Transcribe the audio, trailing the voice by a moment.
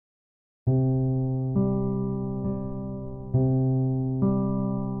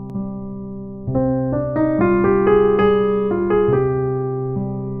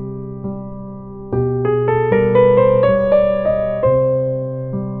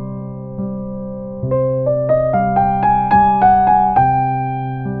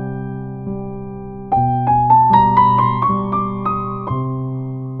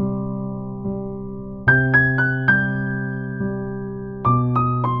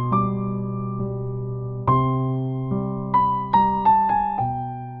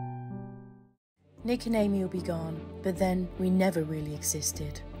Nick and Amy will be gone, but then we never really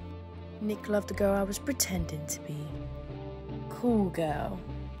existed. Nick loved the girl I was pretending to be. Cool girl.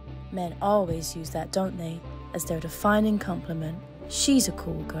 Men always use that, don't they, as their defining compliment. She's a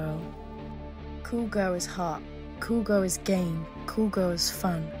cool girl. Cool girl is hot. Cool girl is game. Cool girl is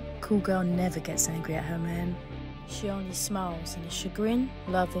fun. Cool girl never gets angry at her man. She only smiles in a chagrin,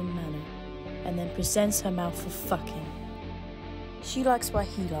 loving manner, and then presents her mouth for fucking. She likes what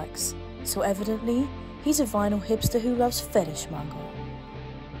he likes, so evidently, he's a vinyl hipster who loves fetish manga.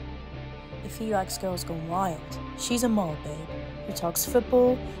 If he likes girls gone wild, she's a mall babe who talks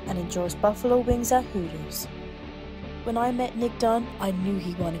football and enjoys buffalo wings at Hooters. When I met Nick Dunn, I knew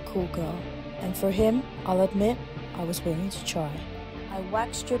he wanted cool girl, and for him, I'll admit, I was willing to try. I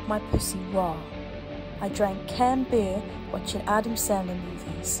wax stripped my pussy raw. I drank canned beer watching Adam Sandler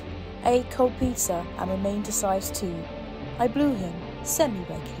movies. I ate cold pizza and remained a size 2. I blew him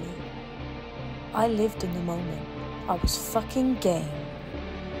semi-regularly. I lived in the moment. I was fucking game.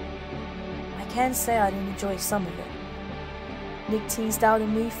 I can't say I didn't enjoy some of it. Nick teased out of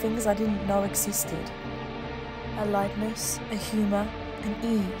me things I didn't know existed. A lightness, a humor, an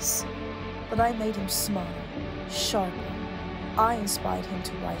ease. But I made him smarter, sharper. I inspired him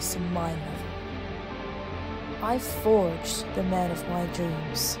to rise to my level. I forged the man of my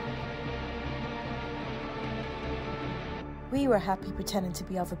dreams. We were happy pretending to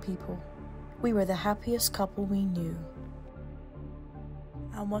be other people. We were the happiest couple we knew.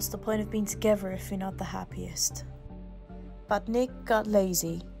 And what's the point of being together if you're not the happiest? But Nick got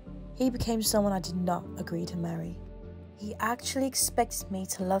lazy. He became someone I did not agree to marry. He actually expected me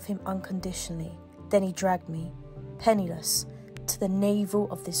to love him unconditionally. Then he dragged me, penniless, to the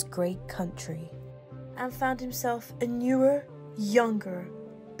navel of this great country. And found himself a newer, younger,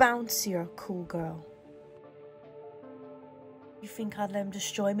 bouncier cool girl. You think I'd let him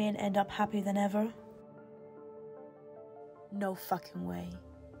destroy me and end up happier than ever? No fucking way.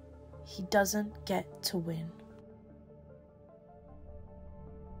 He doesn't get to win.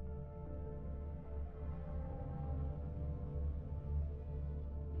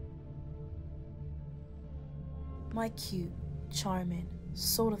 My cute, charming,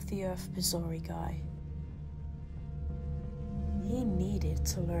 salt-of-the-earth Missouri guy. He needed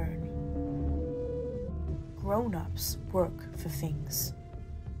to learn. Grown-ups work for things.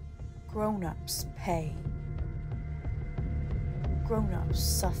 Grown-ups pay. Grown-ups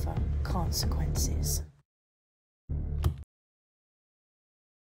suffer consequences.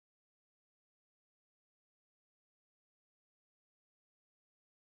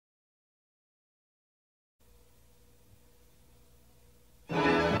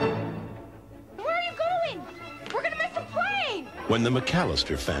 When the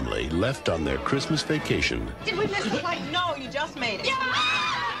McAllister family left on their Christmas vacation, did we miss the flight? No, you just made it.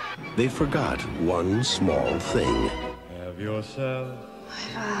 Yeah! They forgot one small thing. Have yourself I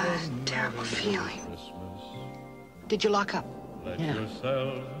have a terrible feeling. Did you lock up? Let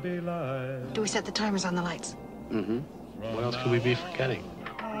yourself be light. Do we set the timers on the lights? Mm-hmm. What else could we be forgetting?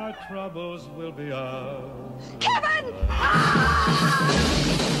 Our troubles will be ours. Kevin!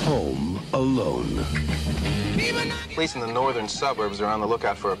 Home alone. Police in the northern suburbs are on the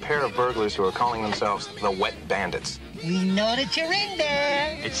lookout for a pair of burglars who are calling themselves the Wet Bandits. We know that you're in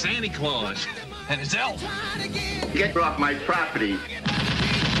there. It's Santa Claus and his elf. Get off my property.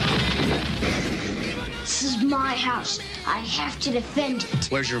 This is my house. I have to defend it.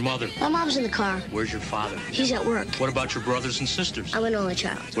 Where's your mother? My mom's in the car. Where's your father? He's at work. What about your brothers and sisters? I'm an only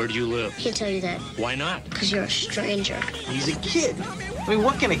child. Where do you live? Can't tell you that. Why not? Because you're a stranger. He's a kid. I mean,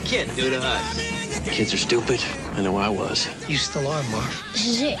 what can a kid do to us? Kids are stupid. I know I was. You still are, Marv. This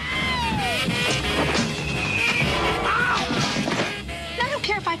is it. I don't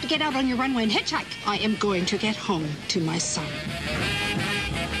care if I have to get out on your runway and hitchhike. I am going to get home to my son.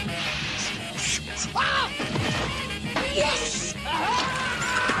 Yes!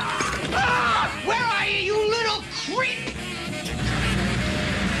 Where are you, you little creep?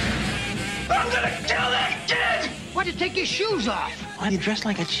 I'm gonna kill that kid! Why'd you take your shoes off? Why do you dress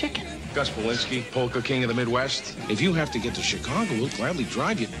like a chicken? Gus Polinski, polka king of the Midwest. If you have to get to Chicago, we'll gladly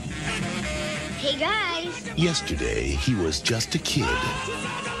drive you. Hey, guys. Yesterday, he was just a kid.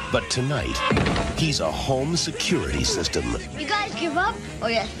 But tonight, he's a home security system. You guys give up, or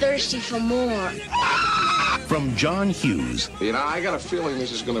you're thirsty for more? From John Hughes. You know, I got a feeling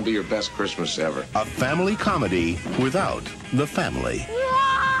this is going to be your best Christmas ever. A family comedy without the family.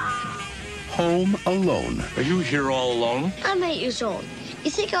 Home Alone. Are you here all alone? I'm 8 years old.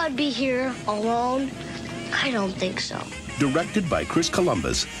 You think I'd be here alone? I don't think so. Directed by Chris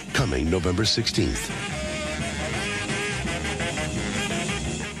Columbus, coming November 16th.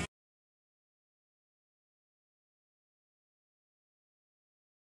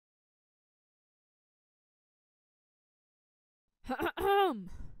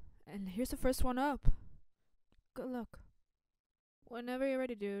 And here's the first one up. Good luck. Whenever you're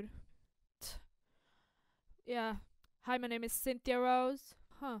ready, dude. Yeah. Hi, my name is Cynthia Rose.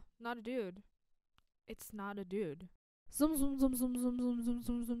 Huh, not a dude. It's not a dude. Zoom zoom zoom zoom zoom zoom zoom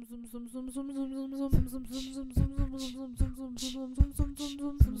zoom zoom zoom zoom zoom zoom zoom zoom zoom zoom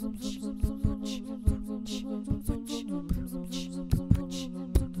zoom zoom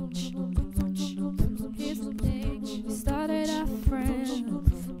Here's the thing, we started our friend.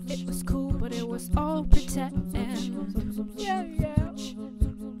 It was cool, but it was all pretend. Yeah, yeah.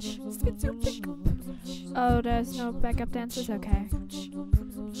 Oh, there's no backup dancers? Okay.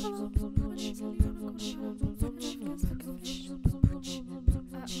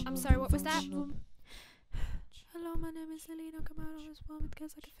 I'm sorry, what was that? Hello, my name is Selena. Come out of this world with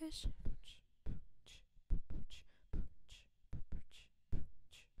kids like a fish. 1,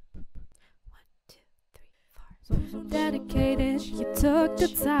 2, 3, 4. Dedicated, you took the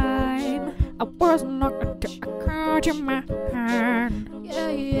time. I was not until I caught your mind. Yeah,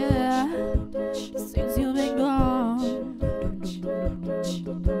 yeah. Since you've been gone.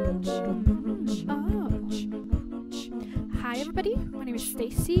 Hi everybody, my name is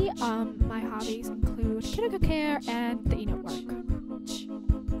Stacy. My hobbies include critical care and the E-Network.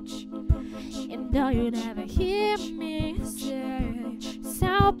 And though you never hear me say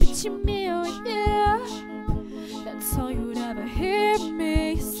Sao Pichimil, yeah, that's all you'd ever hear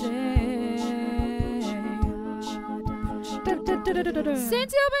me say.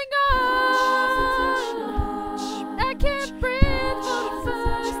 Since you've been gone, I can't breathe for the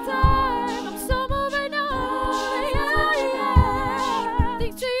first time. I'm so moving on, yeah, yeah.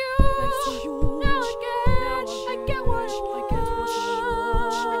 Thanks to you, now again, I get what I want.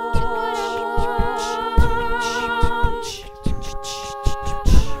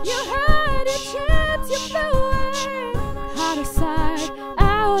 You had your chance, you blew it. Out of sight,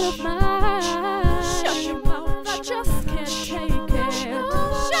 out of mind. Shut your mouth, I just can't take it.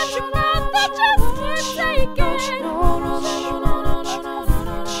 Shut your mouth, I just can't take it. No, no, no, no, no, no, no, no, no,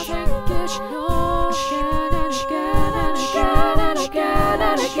 no, take it. No, again and again and again and again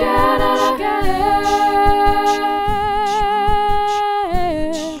and again and again.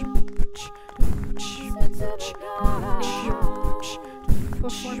 Thank you.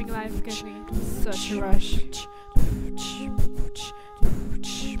 Performing live gives me such a rush.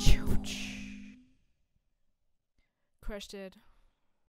 Crushed it.